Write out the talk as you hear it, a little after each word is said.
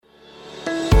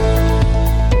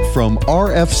From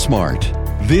RF Smart,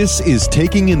 this is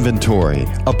Taking Inventory,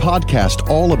 a podcast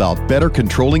all about better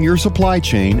controlling your supply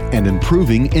chain and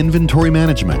improving inventory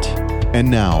management.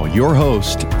 And now, your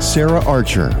host, Sarah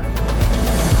Archer.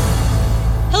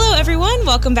 Hello, everyone.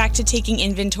 Welcome back to Taking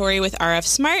Inventory with RF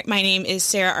Smart. My name is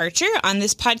Sarah Archer. On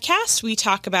this podcast, we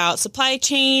talk about supply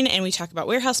chain and we talk about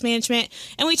warehouse management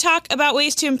and we talk about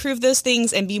ways to improve those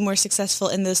things and be more successful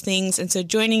in those things. And so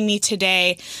joining me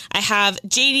today, I have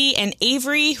JD and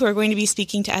Avery, who are going to be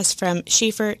speaking to us from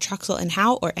Schaefer, Troxel and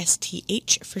Howe, or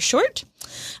STH for short.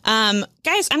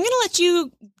 Guys, I'm going to let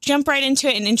you jump right into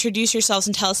it and introduce yourselves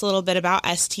and tell us a little bit about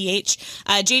STH.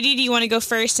 JD, do you want to go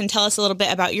first and tell us a little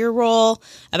bit about your role,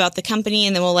 about the company,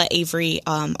 and then we'll let Avery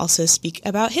also speak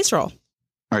about his role.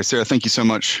 All right, Sarah, thank you so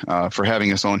much for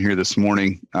having us on here this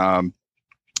morning.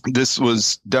 This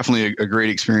was definitely a great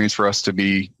experience for us to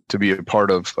be a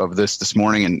part of this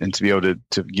morning and to be able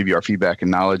to give you our feedback and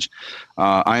knowledge.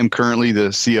 I am currently the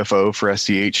CFO for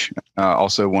STH,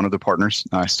 also one of the partners.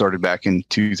 I started back in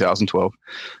 2012.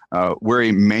 We're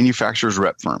a manufacturer's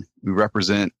rep firm. We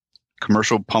represent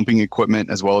commercial pumping equipment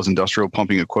as well as industrial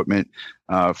pumping equipment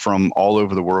from all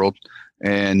over the world.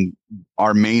 And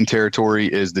our main territory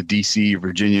is the DC,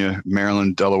 Virginia,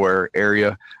 Maryland, Delaware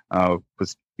area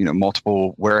with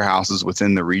multiple warehouses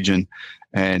within the region.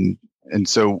 And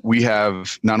so we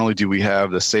have, not only do we have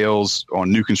the sales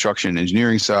on new construction and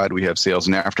engineering side, we have sales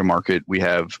and aftermarket,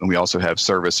 and we also have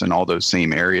service in all those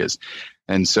same areas.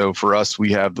 And so for us,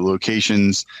 we have the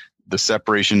locations, the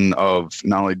separation of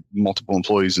not only multiple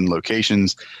employees and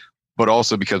locations, but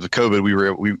also because of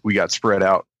COVID, we got spread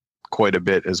out quite a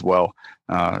bit as well.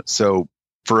 So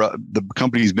for the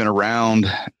company's been around,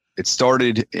 it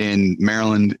started in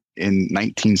Maryland in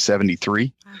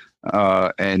 1973.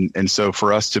 And so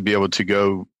for us to be able to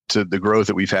go to the growth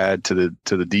that we've had to the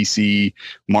DC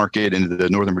market, into the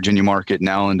Northern Virginia market,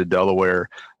 now into Delaware,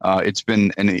 it's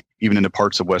been, and even into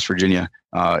parts of West Virginia,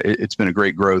 it's been a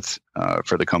great growth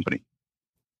for the company.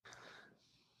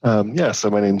 So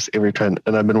my name's Avery Trent,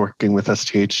 and I've been working with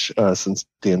STH since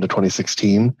the end of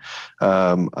 2016.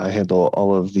 I handle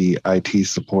all of the IT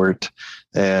support,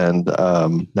 and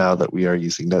now that we are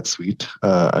using NetSuite,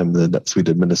 I'm the NetSuite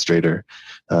administrator.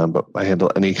 But I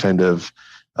handle any kind of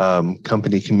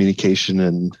company communication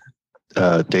and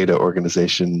data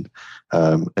organization,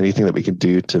 anything that we can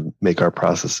do to make our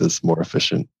processes more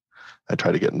efficient. I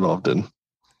try to get involved in.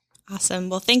 Awesome.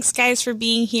 Well, thanks, guys, for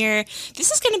being here.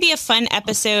 This is going to be a fun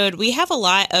episode. We have a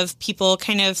lot of people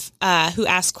who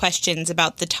ask questions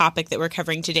about the topic that we're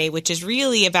covering today, which is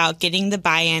really about getting the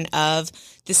buy-in of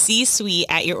the C-suite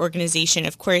at your organization.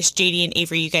 Of course, JD and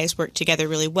Avery, you guys work together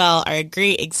really well, are a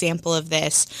great example of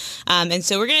this. And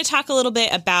so we're going to talk a little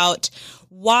bit about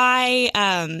why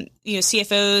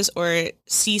CFOs or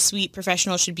C-suite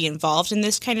professionals should be involved in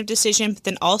this kind of decision, but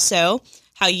then also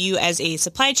how you as a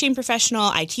supply chain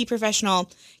professional, IT professional,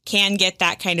 can get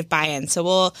that kind of buy-in. So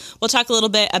we'll talk a little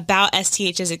bit about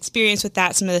STH's experience with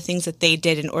that, some of the things that they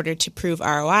did in order to prove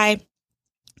ROI.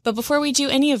 But before we do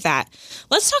any of that,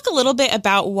 let's talk a little bit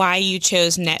about why you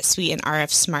chose NetSuite and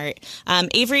RF Smart.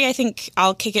 Avery, I think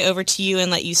I'll kick it over to you and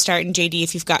let you start. And JD,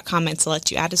 if you've got comments, I'll let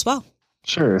you add as well.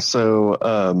 Sure.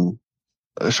 So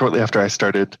shortly after I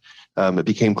started, it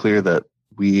became clear that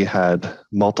we had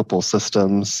multiple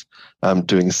systems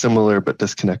doing similar but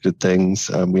disconnected things.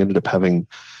 We ended up having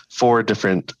 4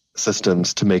 different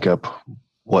systems to make up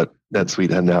what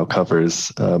NetSuite now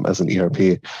covers as an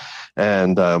ERP.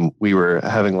 And we were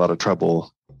having a lot of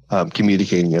trouble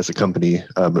communicating as a company.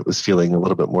 It was feeling a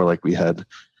little bit more like we had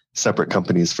separate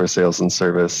companies for sales and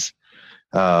service.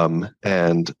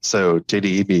 And so JD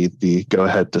gave me the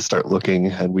go-ahead to start looking,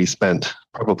 and we spent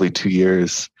probably 2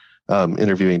 years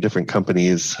interviewing different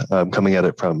companies, coming at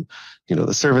it from,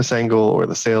 the service angle or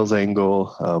the sales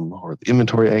angle or the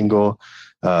inventory angle.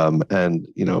 And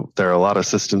there are a lot of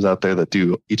systems out there that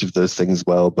do each of those things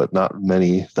well, but not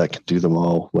many that can do them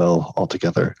all well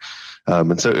altogether.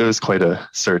 And so it was quite a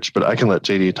search, but I can let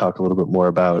JD talk a little bit more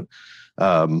about,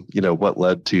 what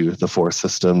led to the 4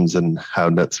 systems and how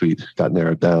NetSuite got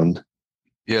narrowed down.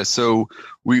 Yeah, so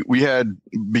we had,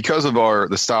 because of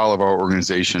the style of our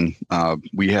organization,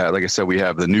 we had, like I said, we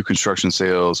have the new construction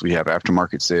sales, we have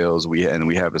aftermarket sales, we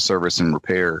have the service and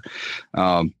repair.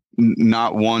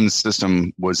 Not one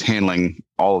system was handling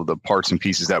all of the parts and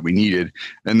pieces that we needed,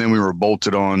 and then we were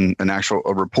bolted on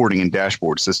a reporting and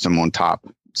dashboard system on top,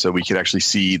 so we could actually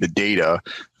see the data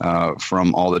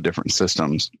from all the different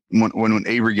systems. When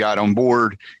Avery got on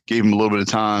board, gave him a little bit of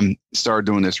time, started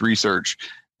doing this research.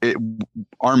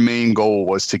 Our main goal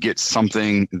was to get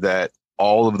something that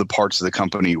all of the parts of the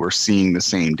company were seeing the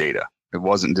same data. It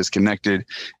wasn't disconnected.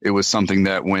 It was something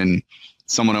that when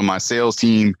someone on my sales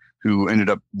team who ended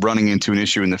up running into an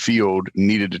issue in the field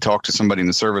needed to talk to somebody in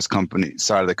the service company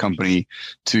side of the company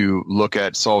to look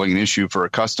at solving an issue for a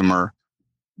customer,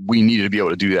 we needed to be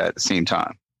able to do that at the same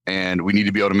time. And we need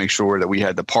to be able to make sure that we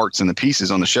had the parts and the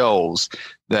pieces on the shelves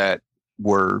that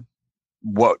were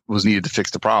what was needed to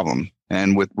fix the problem.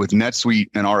 And with NetSuite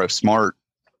and RF Smart,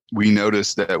 we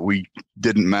noticed that we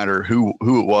didn't matter who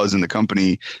it was in the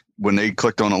company. When they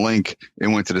clicked on a link, it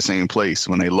went to the same place.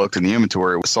 When they looked in the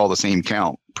inventory, we saw the same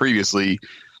count. Previously,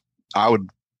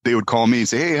 they would call me and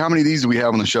say, "Hey, how many of these do we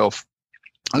have on the shelf?"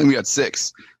 I think we had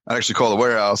 6. I'd actually call the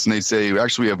warehouse and they'd say,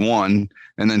 "Actually, we have 1."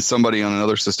 And then somebody on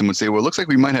another system would say, "Well, it looks like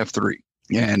we might have 3."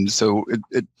 And so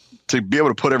to be able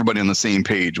to put everybody on the same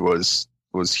page was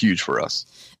huge for us.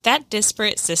 That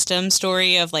disparate system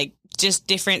story of like just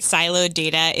different siloed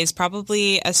data is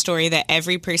probably a story that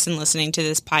every person listening to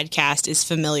this podcast is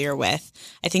familiar with.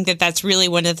 I think that that's really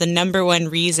one of the number one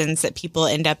reasons that people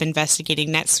end up investigating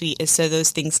NetSuite is so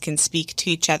those things can speak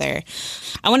to each other.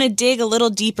 I want to dig a little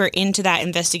deeper into that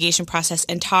investigation process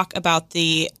and talk about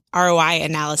the ROI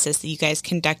analysis that you guys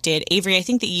conducted. Avery, I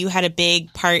think that you had a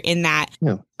big part in that.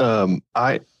 Yeah.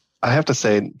 I have to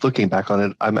say, looking back on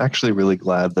it, I'm actually really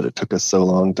glad that it took us so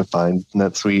long to find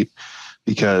NetSuite,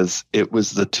 because it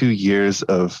was the 2 years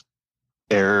of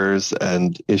errors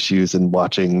and issues and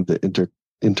watching the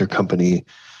intercompany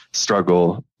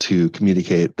struggle to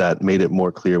communicate that made it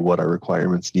more clear what our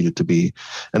requirements needed to be.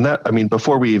 And that, I mean,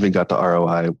 before we even got to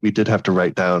ROI, we did have to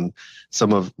write down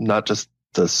some of not just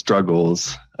the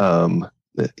struggles,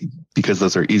 because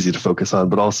those are easy to focus on,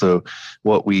 but also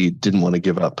what we didn't want to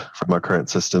give up from our current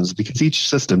systems, because each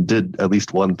system did at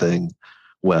least one thing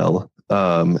well.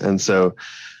 And so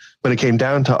when it came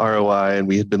down to ROI, and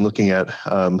we had been looking at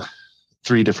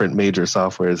 3 different major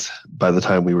softwares by the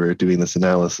time we were doing this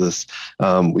analysis,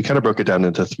 we kind of broke it down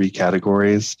into 3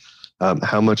 categories: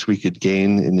 how much we could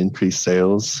gain in increased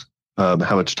sales,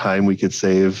 how much time we could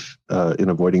save in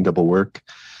avoiding double work,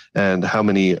 and how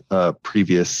many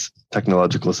previous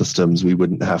technological systems we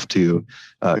wouldn't have to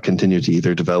continue to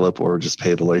either develop or just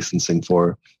pay the licensing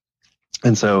for.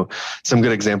 And so some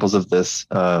good examples of this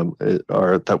are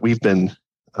that we've been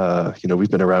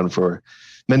around for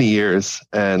many years,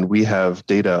 and we have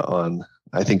data on,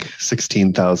 I think,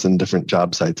 16,000 different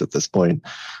job sites at this point.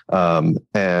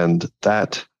 And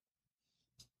that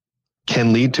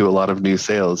can lead to a lot of new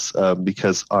sales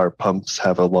because our pumps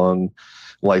have a long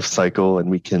life cycle, and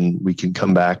we can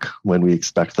come back when we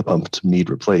expect the pump to need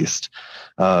replaced.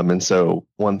 And so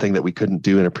one thing that we couldn't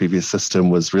do in a previous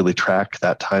system was really track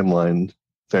that timeline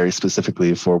very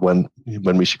specifically for when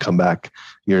we should come back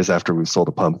years after we've sold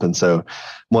a pump. And so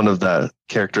one of the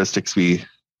characteristics we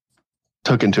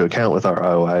took into account with our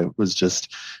ROI was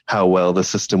just how well the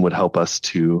system would help us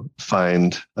to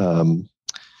find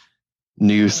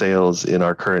new sales in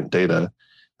our current data.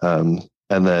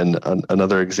 And then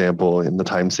another example in the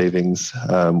time savings,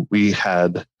 we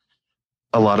had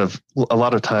a lot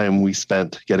of time we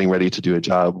spent getting ready to do a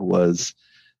job was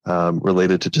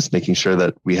related to just making sure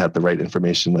that we had the right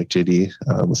information, like JD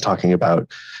was talking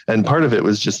about. And part of it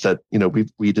was just that,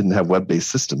 we didn't have web-based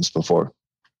systems before.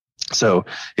 So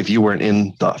if you weren't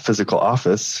in the physical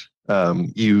office,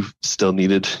 you still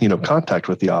needed, contact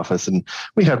with the office. And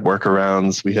we had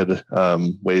workarounds, we had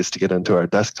ways to get into our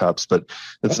desktops, but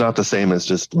it's not the same as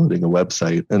just loading a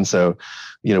website. And so,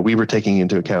 we were taking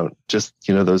into account just,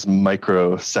 those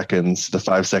microseconds, the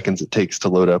 5 seconds it takes to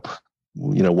load up,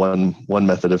 one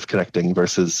method of connecting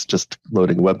versus just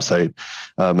loading a website.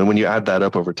 And when you add that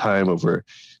up over time, over,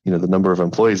 the number of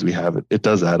employees we have, it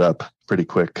does add up pretty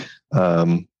quick.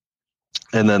 And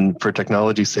then for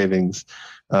technology savings,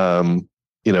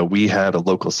 we had a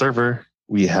local server.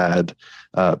 We had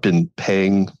been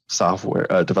paying software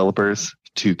developers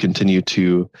to continue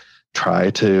to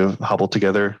try to hobble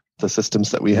together the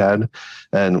systems that we had.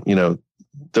 And,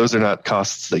 those are not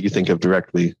costs that you think of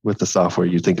directly with the software.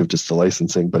 You think of just the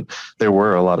licensing, but there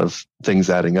were a lot of things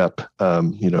adding up,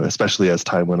 especially as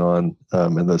time went on,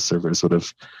 and those servers would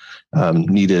have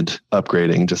needed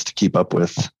upgrading just to keep up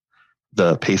with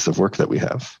the pace of work that we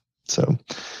have. So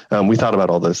we thought about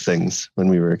all those things when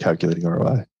we were calculating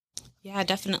ROI. Yeah,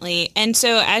 definitely. And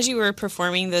so as you were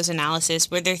performing those analysis,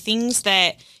 were there things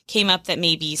that came up that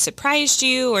maybe surprised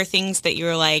you, or things that you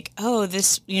were like, oh,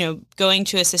 this, going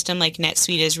to a system like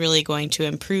NetSuite is really going to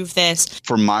improve this?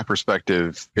 From my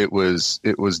perspective, it was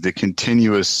the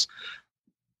continuous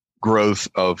growth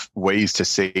of ways to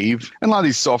save. And a lot of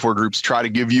these software groups try to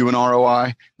give you an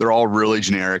ROI. They're all really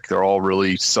generic. They're all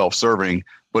really self-serving.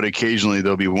 but occasionally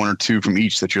there'll be one or two from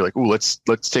each that you're like, oh, let's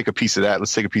take a piece of that.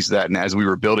 Let's take a piece of that. And as we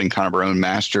were building kind of our own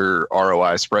master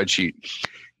ROI spreadsheet,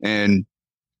 and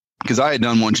because I had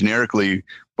done one generically,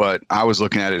 but I was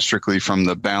looking at it strictly from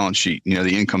the balance sheet,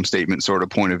 the income statement sort of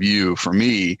point of view for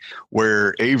me,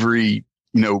 where Avery,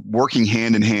 working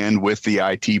hand in hand with the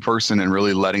IT person and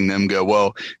really letting them go,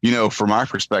 well, from my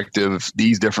perspective,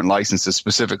 these different licenses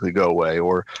specifically go away,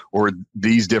 or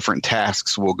these different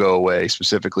tasks will go away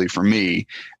specifically for me.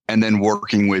 And then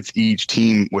working with each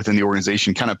team within the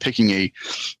organization, kind of picking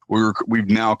we've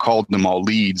now called them all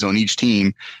leads on each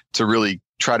team to really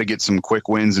try to get some quick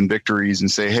wins and victories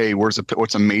and say, hey,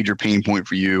 what's a major pain point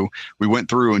for you? We went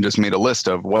through and just made a list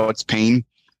of what's pain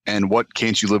and what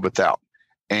can't you live without.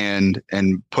 And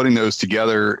putting those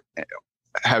together,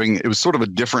 it was sort of a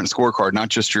different scorecard, not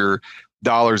just your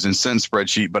dollars and cents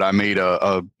spreadsheet, but I made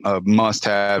a must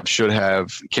have, should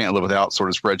have, can't live without sort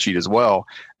of spreadsheet as well,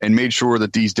 and made sure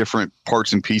that these different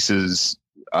parts and pieces,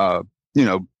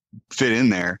 fit in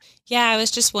there. Yeah, I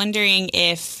was just wondering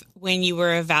if when you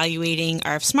were evaluating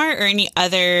RFSmart or any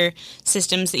other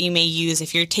systems that you may use,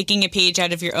 if you're taking a page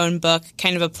out of your own book,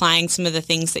 kind of applying some of the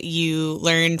things that you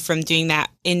learned from doing that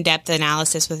in-depth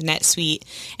analysis with NetSuite,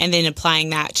 and then applying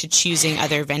that to choosing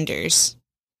other vendors.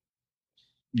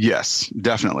 Yes,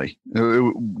 definitely.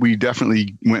 We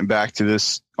definitely went back to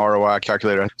this ROI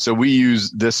calculator. So we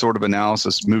use this sort of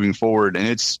analysis moving forward, and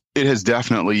it has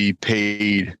definitely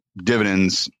paid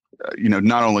dividends,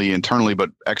 not only internally, but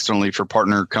externally for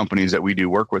partner companies that we do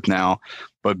work with now.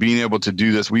 But being able to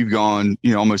do this, we've gone,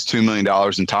 almost $2 million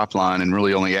in top line and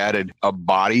really only added a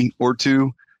body or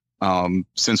two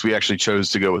since we actually chose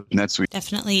to go with NetSuite.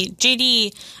 Definitely.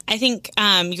 JD, I think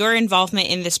your involvement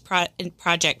in this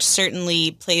project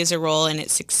certainly plays a role in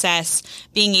its success,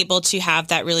 being able to have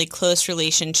that really close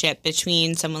relationship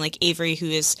between someone like Avery, who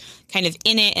is kind of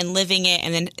in it and living it,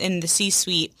 and then in the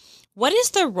C-suite. What is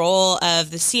the role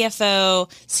of the CFO,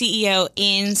 CEO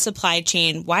in supply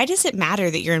chain? Why does it matter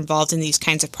that you're involved in these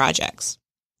kinds of projects?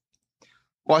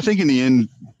 Well, I think in the end,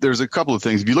 there's a couple of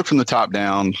things. If you look from the top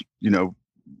down,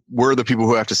 we're the people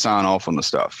who have to sign off on the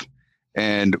stuff.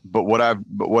 But what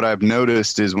I've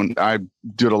noticed is when I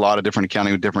did a lot of different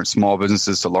accounting with different small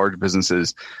businesses to large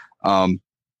businesses, I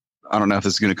don't know if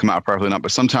this is going to come out properly or not,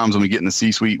 but sometimes when we get in the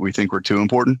C-suite, we think we're too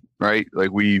important, right?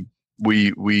 Like we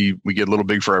get a little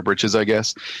big for our britches, I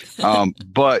guess.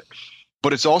 But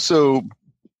it's also,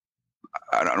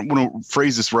 I don't want to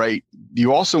phrase this right.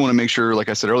 You also want to make sure, like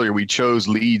I said earlier, we chose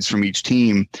leads from each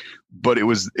team, but it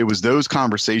was those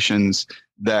conversations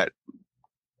that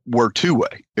were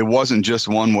two-way. It wasn't just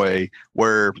one way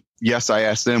where, yes, I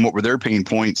asked them what were their pain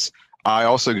points. I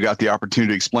also got the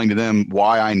opportunity to explain to them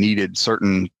why I needed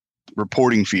certain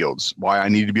reporting fields, why I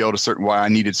needed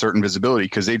certain visibility,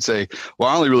 because they'd say, well,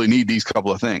 I only really need these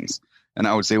couple of things. And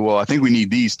I would say, well, I think we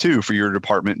need these too for your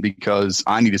department because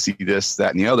I need to see this,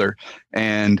 that, and the other.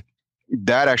 And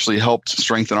that actually helped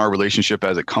strengthen our relationship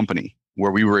as a company,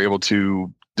 where we were able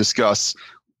to discuss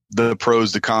the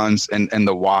pros, the cons, and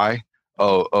the why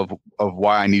of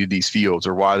why I needed these fields,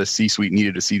 or why the C-suite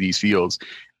needed to see these fields.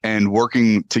 And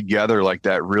working together like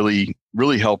that really,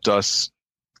 really helped us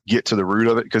get to the root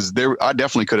of it, because I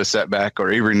definitely could have sat back,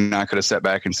 or Avery and I could have sat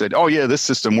back and said, oh yeah, this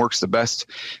system works the best.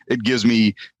 It gives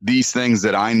me these things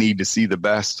that I need to see the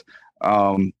best.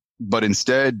 But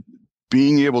instead,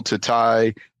 being able to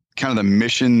tie kind of the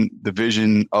mission, the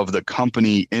vision of the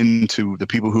company into the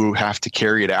people who have to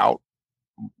carry it out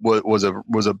was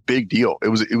a big deal. It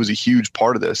was a huge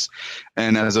part of this.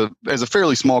 And as a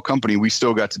fairly small company, we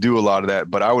still got to do a lot of that,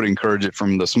 but I would encourage it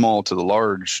from the small to the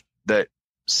large, that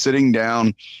sitting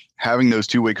down, having those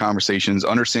two-way conversations,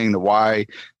 understanding the why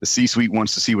the C-suite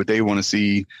wants to see what they want to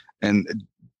see, and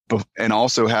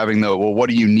also having well, what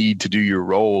do you need to do your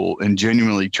role, and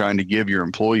genuinely trying to give your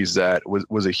employees that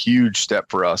was a huge step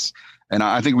for us. And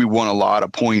I think we won a lot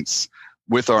of points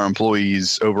with our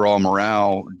employees' overall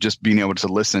morale, just being able to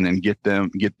listen and get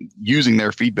using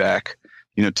their feedback,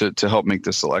 to help make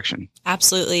this selection.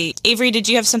 Absolutely. Avery, did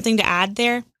you have something to add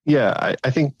there? Yeah,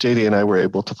 I think JD and I were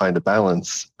able to find a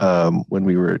balance when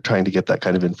we were trying to get that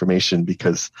kind of information,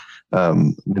 because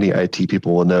many IT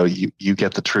people will know you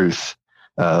get the truth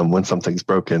when something's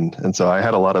broken. And so I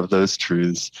had a lot of those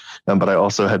truths, but I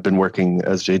also had been working,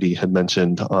 as JD had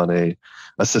mentioned, on a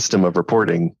system of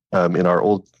reporting in our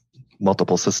old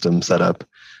multiple system setup.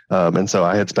 And so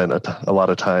I had spent a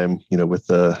lot of time, with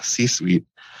the C-suite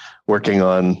working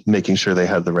on making sure they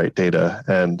had the right data.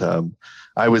 And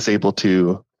I was able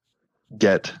to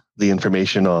get the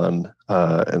information on,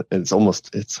 and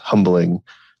it's humbling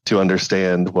to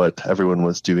understand what everyone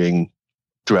was doing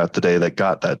throughout the day that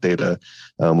got that data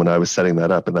when I was setting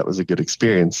that up, and that was a good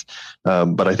experience.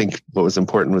 But I think what was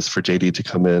important was for JD to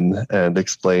come in and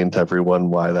explain to everyone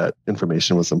why that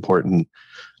information was important,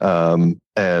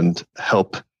 and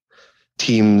help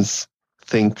teams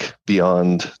think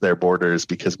beyond their borders,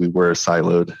 because we were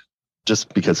siloed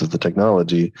just because of the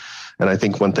technology. And I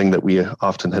think one thing that we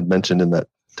often had mentioned in that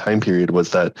time period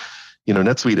was that,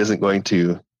 NetSuite isn't going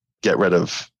to get rid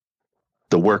of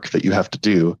the work that you have to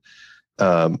do.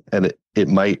 And it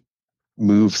might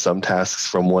move some tasks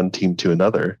from one team to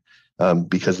another,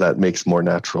 because that makes more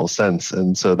natural sense.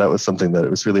 And so that was something that it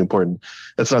was really important.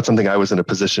 It's not something I was in a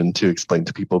position to explain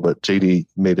to people, but JD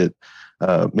made it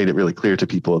really clear to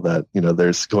people that,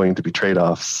 there's going to be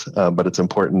trade-offs, but it's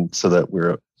important so that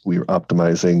we're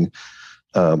optimizing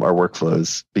our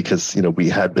workflows, because, we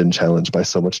had been challenged by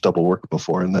so much double work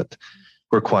before, and that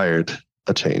required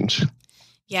a change.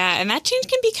 Yeah, and that change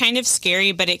can be kind of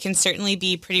scary, but it can certainly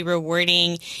be pretty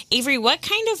rewarding. Avery, what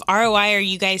kind of ROI are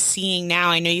you guys seeing now?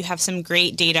 I know you have some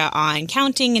great data on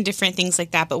counting and different things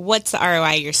like that, but what's the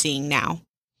ROI you're seeing now?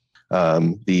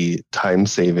 The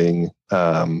time-saving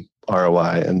ROI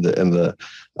and the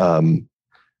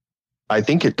I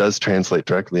think it does translate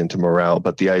directly into morale,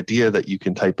 but the idea that you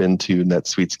can type into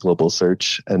NetSuite's global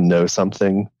search and know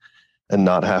something and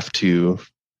not have to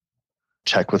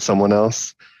check with someone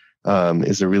else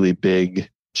is a really big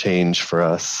change for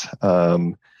us.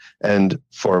 And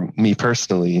for me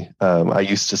personally, I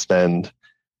used to spend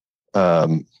a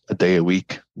day a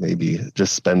week, maybe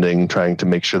just trying to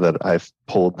make sure that I've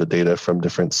pulled the data from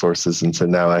different sources. And so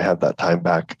now I have that time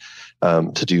back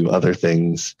to do other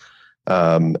things.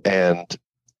 And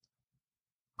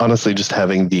honestly, just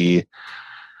having the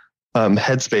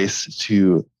headspace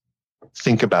to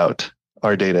think about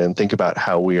our data and think about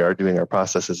how we are doing our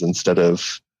processes instead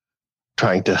of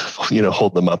trying to,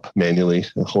 hold them up manually,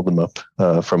 hold them up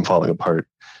from falling apart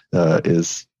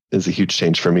is a huge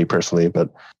change for me personally.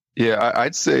 But yeah,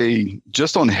 I'd say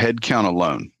just on headcount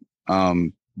alone,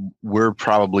 we're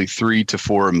probably 3 to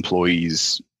 4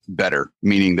 employees better,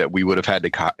 meaning that we would have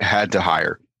had to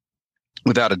hire,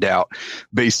 without a doubt,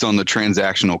 based on the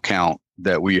transactional count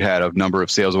that we had of number of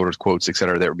sales orders, quotes, et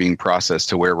cetera, that were being processed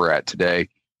to where we're at today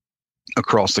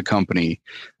across the company.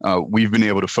 We've been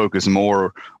able to focus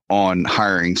more on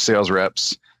hiring sales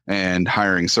reps and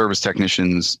hiring service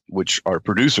technicians, which are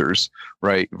producers,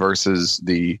 right, versus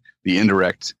the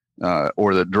indirect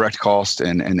or the direct cost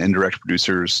and indirect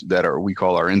producers that we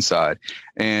call our inside.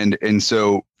 And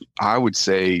so I would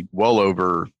say well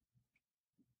over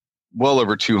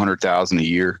 $200,000 a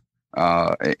year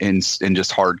in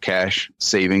just hard cash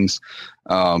savings.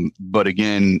 But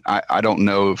again, I don't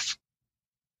know if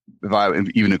I'm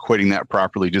even equating that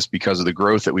properly, just because of the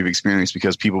growth that we've experienced,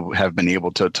 because people have been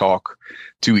able to talk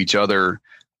to each other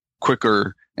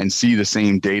quicker and see the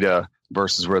same data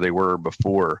versus where they were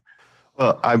before.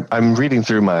 Well, I'm reading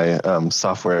through my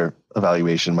software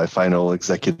evaluation, my final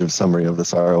executive summary of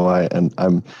this ROI, and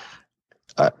I'm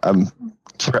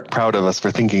proud of us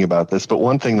for thinking about this. But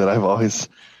one thing that I've always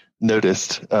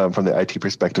noticed from the IT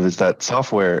perspective is that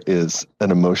software is an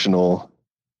emotional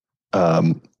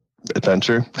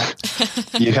adventure.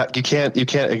 You can't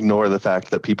ignore the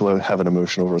fact that people have an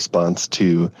emotional response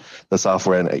to the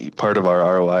software, and part of our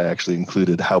ROI actually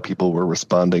included how people were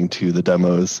responding to the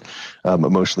demos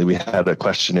emotionally. We had a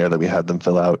questionnaire that we had them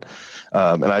fill out,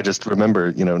 and I just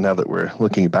remember, now that we're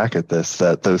looking back at this,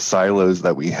 that those silos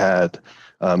that we had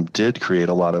did create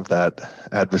a lot of that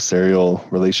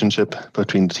adversarial relationship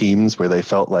between teams, where they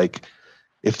felt like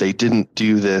if they didn't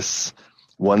do this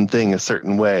one thing a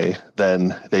certain way,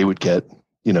 then they would get,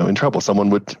 in trouble.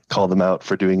 Someone would call them out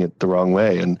for doing it the wrong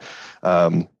way. And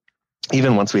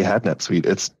even once we had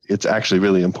NetSuite, it's actually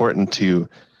really important to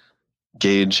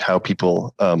gauge how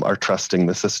people are trusting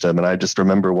the system. And I just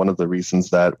remember one of the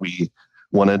reasons that we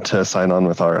wanted to sign on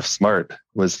with RF Smart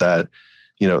was that,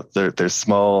 there's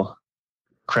small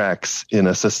cracks in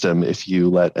a system if you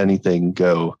let anything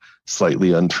go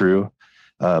slightly untrue.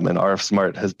 And RF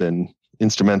Smart has been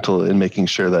instrumental in making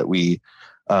sure that we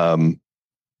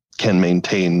can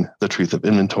maintain the truth of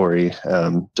inventory.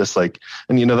 And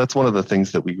that's one of the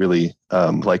things that we really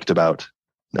liked about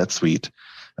NetSuite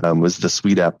was the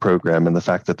Suite App program and the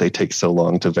fact that they take so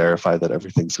long to verify that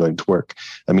everything's going to work.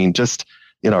 I mean, just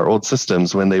in our old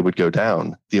systems, when they would go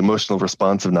down, the emotional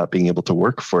response of not being able to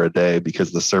work for a day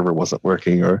because the server wasn't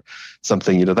working or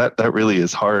something, that really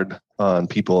is hard on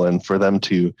people. And for them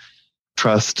to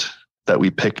trust that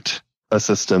we picked a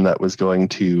system that was going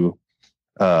to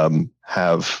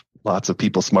have lots of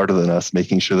people smarter than us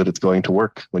making sure that it's going to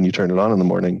work when you turn it on in the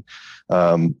morning,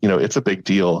 it's a big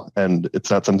deal. And it's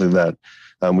not something that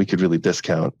we could really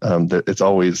discount. It's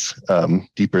always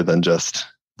deeper than just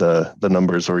the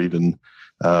numbers or even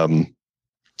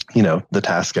the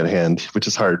task at hand, which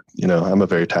is hard. I'm a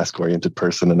very task-oriented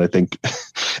person, and I think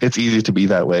it's easy to be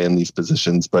that way in these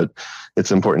positions, but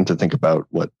it's important to think about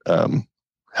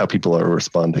how people are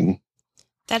responding.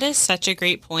 That is such a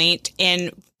great point.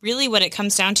 And really what it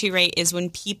comes down to, right, is when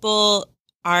people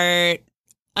are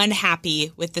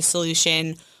unhappy with the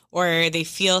solution, or they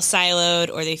feel siloed,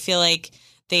 or they feel like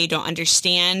they don't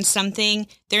understand something,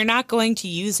 they're not going to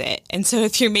use it. And so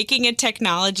if you're making a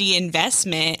technology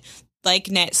investment like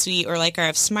NetSuite or like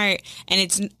RF Smart,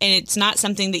 and it's not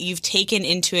something that you've taken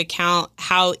into account,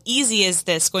 how easy is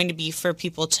this going to be for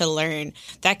people to learn?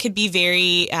 That could be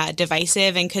very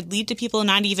divisive and could lead to people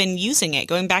not even using it,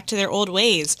 going back to their old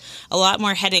ways. A lot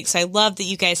more headaches. So I love that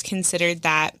you guys considered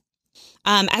that.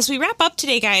 As we wrap up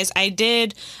today, guys, I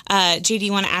did,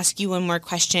 JD, want to ask you one more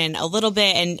question a little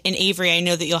bit. And Avery, I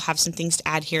know that you'll have some things to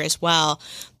add here as well.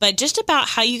 But just about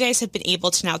how you guys have been able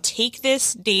to now take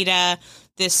this data,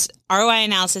 this ROI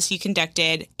analysis you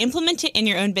conducted, implement it in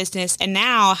your own business, and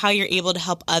now how you're able to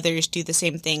help others do the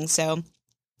same thing. So,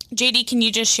 JD, can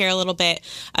you just share a little bit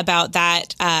about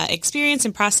that experience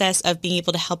and process of being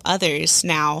able to help others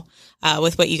now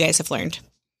with what you guys have learned?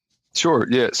 Sure.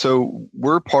 Yeah. So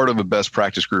we're part of a best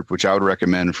practice group, which I would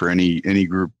recommend for any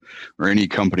group or any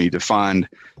company to find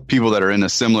people that are in a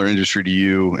similar industry to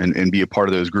you and be a part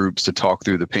of those groups to talk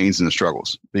through the pains and the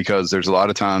struggles. Because there's a lot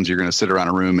of times you're going to sit around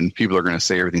a room and people are going to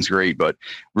say everything's great, but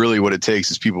really what it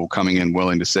takes is people coming in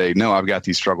willing to say, no, I've got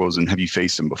these struggles, and have you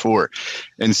faced them before?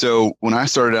 And so when I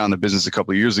started out in the business a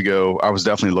couple of years ago, I was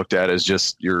definitely looked at as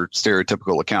just your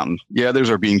stereotypical accountant. Yeah, there's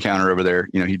our bean counter over there.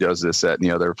 He does this, that, and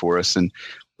the other for us.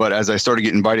 But as I started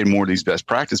getting invited more to these best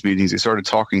practice meetings, they started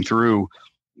talking through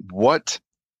what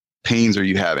pains are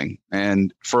you having?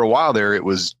 And for a while there, it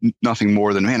was nothing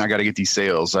more than, man, I got to get these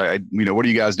sales. What are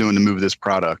you guys doing to move this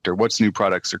product, or what's new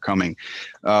products are coming?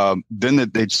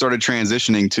 Then they started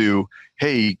transitioning to,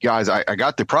 hey guys, I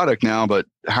got the product now, but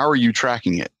how are you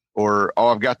tracking it? Or, oh,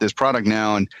 I've got this product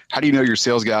now, and how do you know your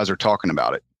sales guys are talking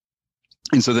about it?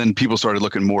 And so then people started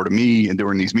looking more to me and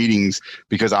during these meetings,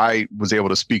 because I was able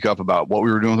to speak up about what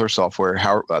we were doing with our software,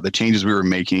 how the changes we were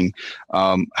making,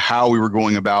 how we were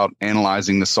going about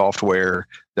analyzing the software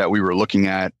that we were looking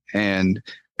at. And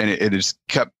it just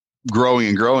kept growing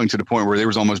and growing to the point where there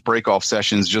was almost break-off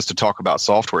sessions just to talk about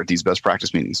software at these best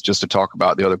practice meetings, just to talk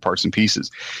about the other parts and pieces.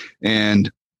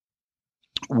 And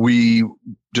we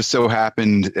just so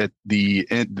happened at the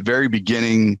very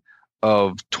beginning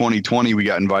of 2020, we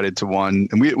got invited to one,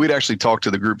 and we'd actually talked to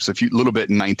the groups a little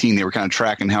bit in 19. They were kind of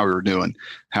tracking how we were doing,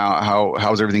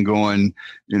 how's everything going,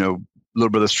 a little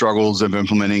bit of the struggles of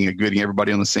implementing and getting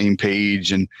everybody on the same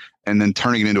page, and then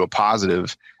turning it into a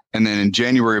positive. And then in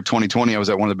January of 2020, I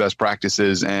was at one of the best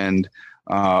practices, and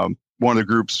one of the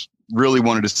groups really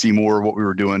wanted to see more of what we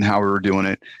were doing, how we were doing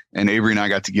it. And Avery and I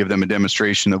got to give them a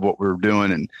demonstration of what we were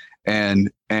doing,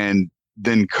 and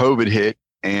then COVID hit.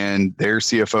 And their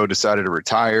CFO decided to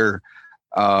retire.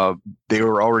 They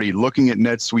were already looking at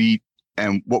NetSuite,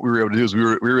 and what we were able to do is we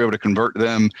were able to convert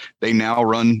them. They now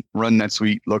run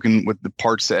NetSuite, looking with the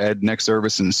parts to add next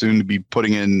service, and soon to be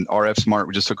putting in RF Smart.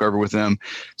 We just took over with them,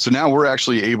 so now we're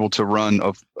actually able to run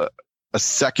a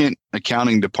second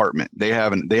accounting department. They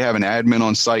have an admin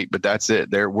on site, but that's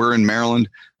it. We're in Maryland.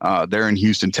 They're in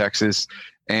Houston, Texas,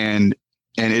 and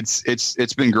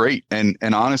it's been great. And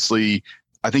honestly,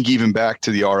 I think even back to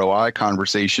the ROI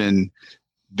conversation,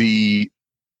 the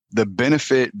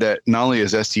benefit that not only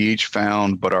has STH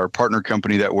found, but our partner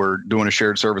company that we're doing a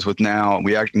shared service with now,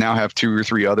 we now have 2 or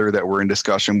 3 other that we're in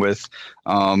discussion with,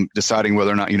 deciding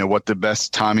whether or not, what the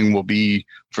best timing will be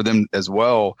for them as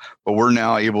well. But we're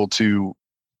now able to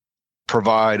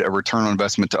provide a return on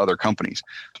investment to other companies.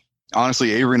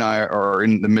 Honestly, Avery and I are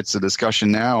in the midst of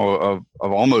discussion now of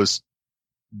almost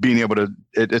being able to,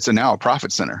 it's now a profit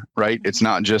center, right? It's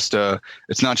not just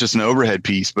an overhead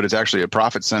piece, but it's actually a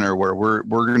profit center where we're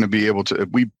going to be able to, if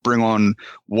we bring on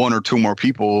 1 or 2 more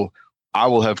people, I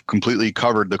will have completely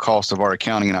covered the cost of our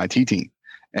accounting and IT team.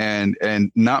 And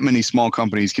not many small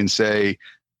companies can say,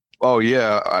 oh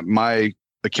yeah, my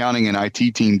accounting and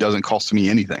IT team doesn't cost me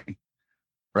anything.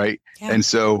 Right. Yeah. And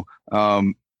so,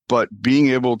 but being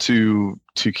able to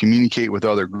communicate with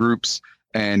other groups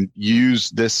and use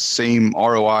this same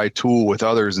ROI tool with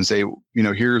others and say,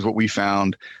 here's what we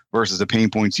found versus the pain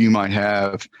points you might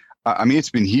have. I mean, it's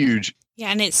been huge. Yeah,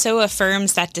 and it so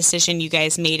affirms that decision you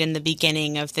guys made in the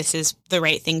beginning of this is the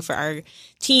right thing for our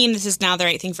team. This is now the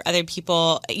right thing for other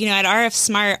people. You know, at RF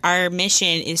Smart, our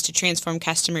mission is to transform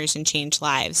customers and change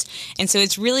lives. And so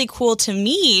it's really cool to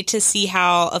me to see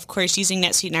how, of course, using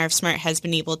NetSuite and RF Smart has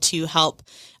been able to help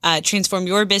transform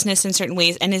your business in certain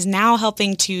ways and is now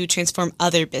helping to transform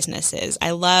other businesses. I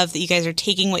love that you guys are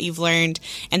taking what you've learned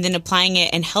and then applying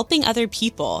it and helping other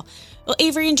people. Well,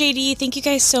 Avery and JD, thank you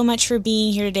guys so much for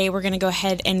being here today. We're going to go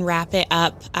ahead and wrap it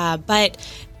up. But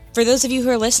for those of you who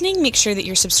are listening, make sure that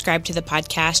you're subscribed to the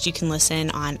podcast. You can listen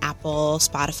on Apple,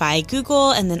 Spotify,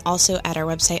 Google, and then also at our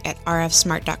website at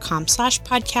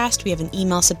rfsmart.com/podcast. We have an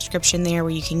email subscription there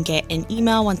where you can get an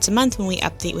email once a month when we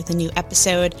update with a new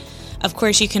episode. Of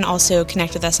course, you can also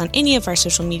connect with us on any of our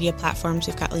social media platforms.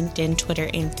 We've got LinkedIn,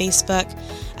 Twitter, and Facebook.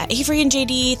 Avery and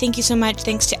JD, thank you so much.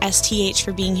 Thanks to STH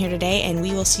for being here today, and we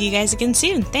will see you guys again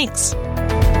soon. Thanks.